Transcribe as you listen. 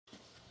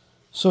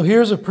So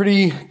here's a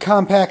pretty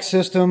compact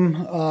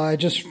system I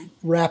just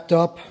wrapped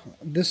up.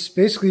 This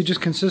basically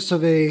just consists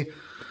of a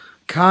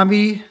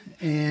combi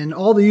and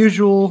all the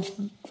usual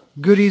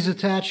goodies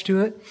attached to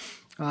it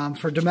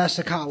for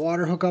domestic hot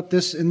water hookup.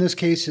 In this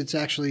case, it's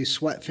actually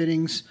sweat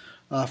fittings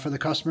for the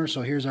customer.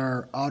 So here's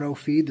our auto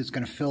feed that's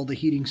going to fill the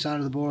heating side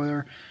of the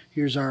boiler.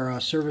 Here's our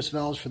service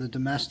valves for the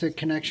domestic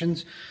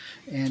connections,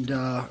 and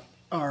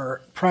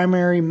our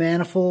primary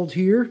manifold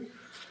here.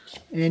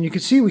 And you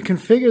can see we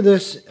configure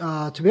this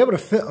to be able to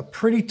fit a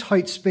pretty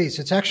tight space.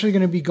 It's actually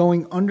going to be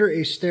going under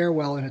a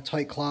stairwell in a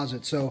tight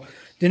closet. So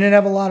didn't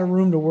have a lot of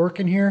room to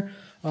work in here.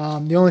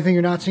 The only thing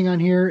you're not seeing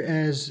on here,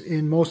 as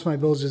in most of my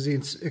builds, is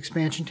the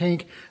expansion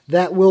tank.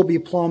 That will be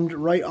plumbed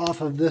right off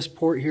of this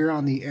port here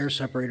on the air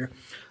separator.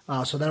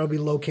 So that'll be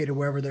located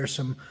wherever there's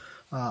some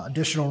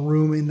additional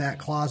room in that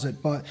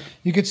closet. But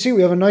you can see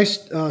we have a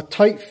nice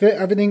tight fit.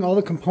 Everything, all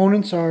the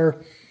components are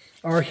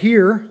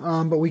here,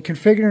 but we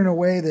configured in a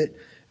way that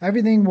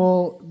everything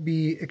will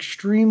be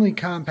extremely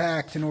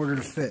compact in order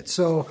to fit.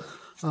 So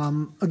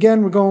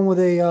again, we're going with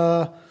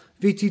a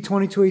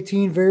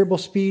VT2218 variable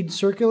speed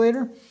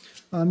circulator.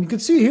 You can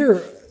see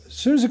here, as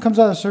soon as it comes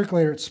out of the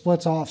circulator, it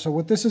splits off. So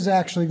what this is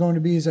actually going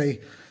to be is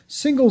a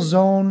single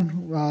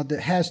zone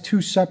that has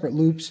two separate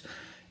loops.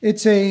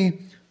 It's a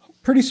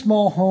pretty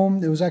small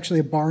home. It was actually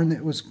a barn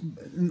that was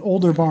an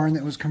older barn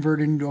that was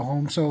converted into a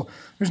home. So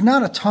there's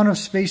not a ton of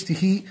space to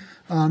heat.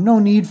 No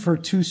need for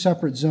two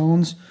separate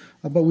zones.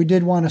 But we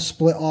did want to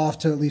split off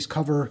to at least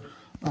cover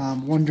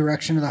one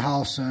direction of the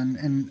house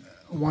and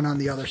one on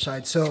the other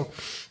side. So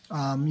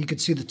you can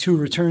see the two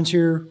returns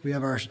here. We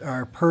have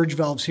our purge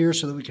valves here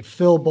so that we could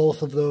fill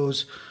both of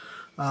those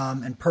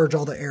and purge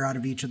all the air out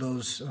of each of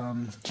those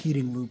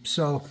heating loops.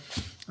 So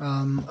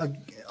I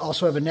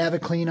also have a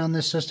Naviclean on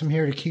this system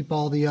here to keep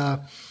all the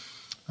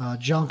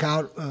junk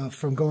out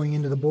from going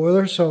into the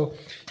boiler. So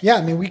yeah,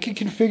 I mean, we can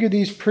configure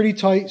these pretty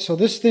tight. So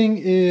this thing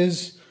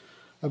is,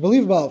 I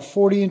believe, about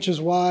 40 inches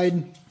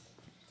wide.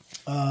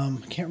 I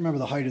can't remember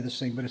the height of this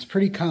thing, but it's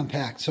pretty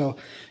compact. So,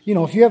 you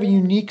know, if you have a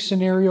unique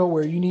scenario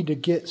where you need to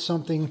get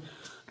something,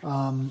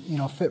 you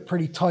know, fit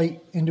pretty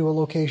tight into a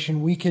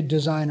location, we could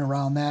design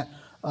around that.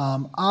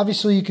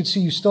 Obviously, you can see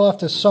you still have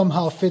to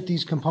somehow fit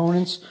these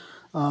components.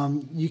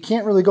 You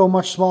can't really go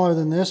much smaller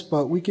than this,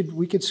 but we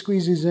could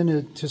squeeze these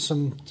into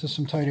some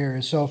tight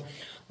areas. So,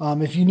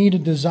 if you need a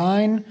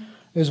design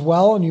as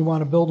well and you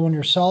want to build one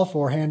yourself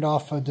or hand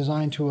off a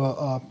design to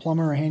a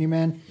plumber or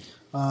handyman,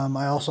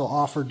 I also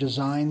offer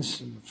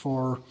designs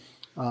for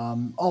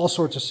all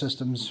sorts of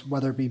systems,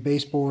 whether it be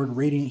baseboard,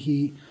 radiant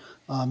heat,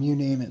 you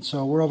name it.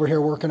 So we're over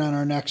here working on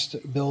our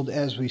next build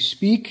as we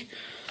speak.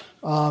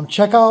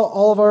 Check out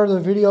all of our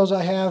other videos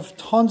I have.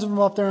 Tons of them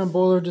up there on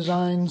boiler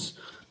designs.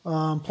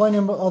 Plenty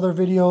of other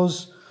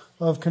videos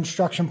of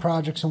construction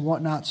projects and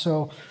whatnot.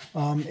 So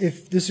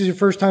if this is your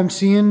first time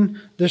seeing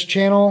this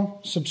channel,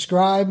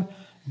 subscribe.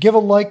 Give a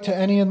like to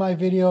any of my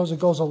videos. It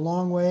goes a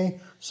long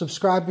way.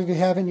 Subscribe if you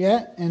haven't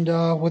yet.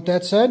 And with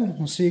that said,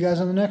 we'll see you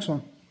guys on the next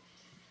one.